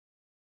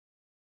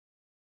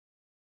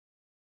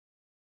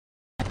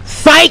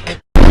Psych!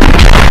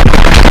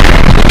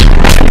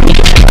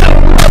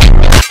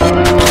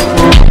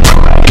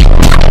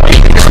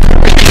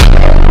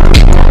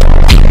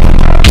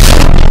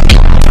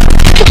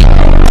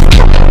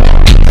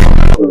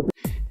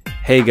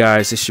 Hey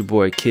guys, it's your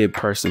boy Kid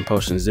Person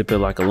Potion. Zip it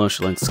like a lunch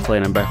lens. Clay,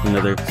 and I'm back with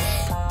another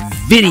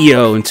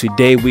video, and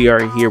today we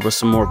are here with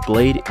some more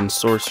Blade and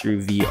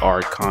Sorcery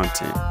VR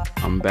content.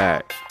 I'm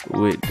back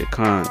with the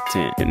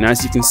content, and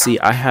as you can see,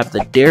 I have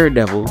the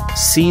Daredevil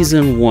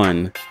Season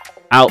 1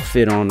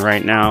 outfit on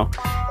right now.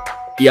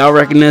 Y'all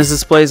recognize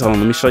this place? Hold on,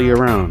 let me show you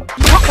around.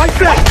 Fight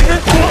back!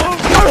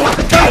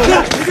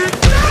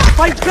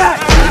 Fight back!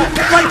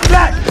 Fight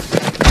back!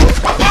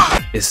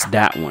 It's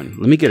that one.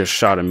 Let me get a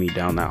shot of me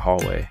down that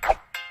hallway.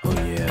 Oh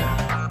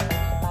yeah.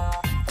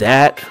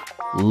 That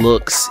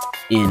looks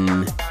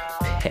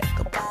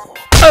impeccable.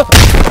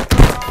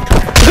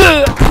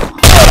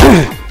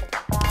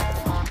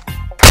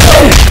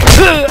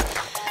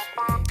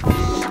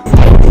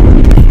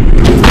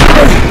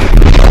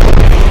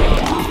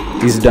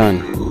 He's done.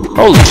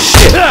 Holy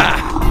shit!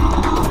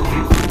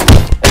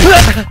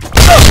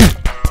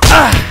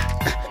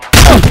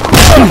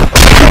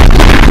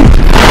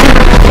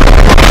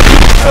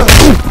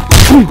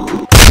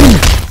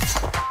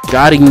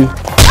 Got him.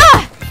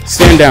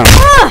 Stand down.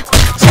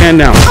 Stand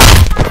down.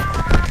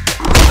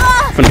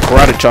 I'm gonna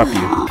karate chop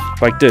you.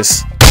 Like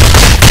this.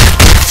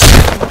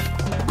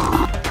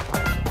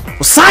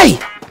 Wasai!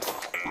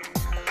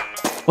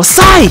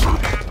 Wasai!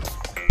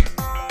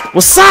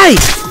 Wasai!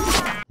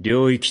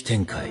 領域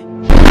展開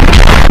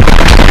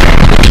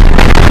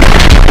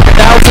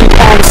 1,000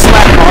 palm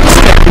slap box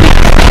technique.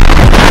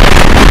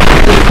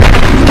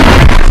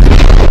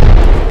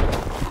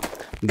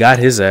 Got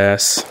his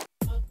ass.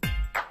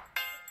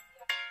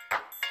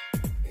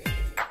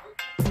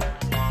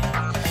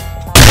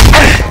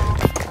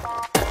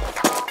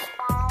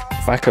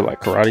 If I could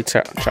like karate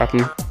chop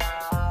him,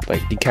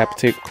 like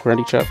decapitate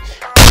karate chop.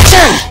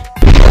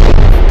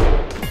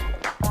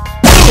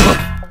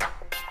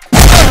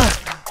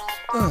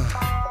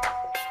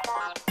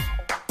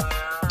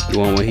 You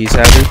want what he's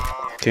having?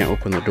 Can't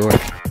open the door.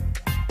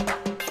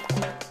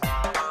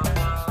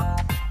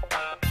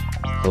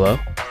 Hello?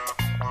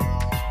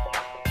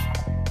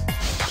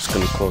 Just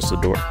gonna close the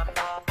door.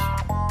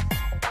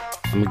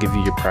 I'm gonna give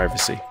you your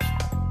privacy.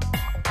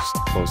 Just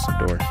close the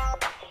door.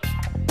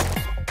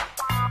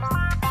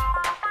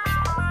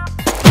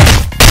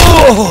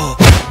 Oh!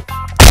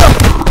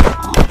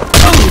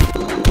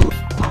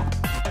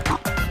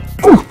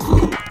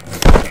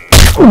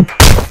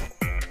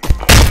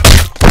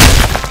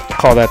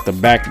 Call that the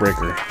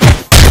backbreaker.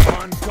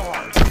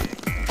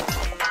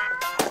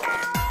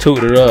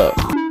 Toot it up.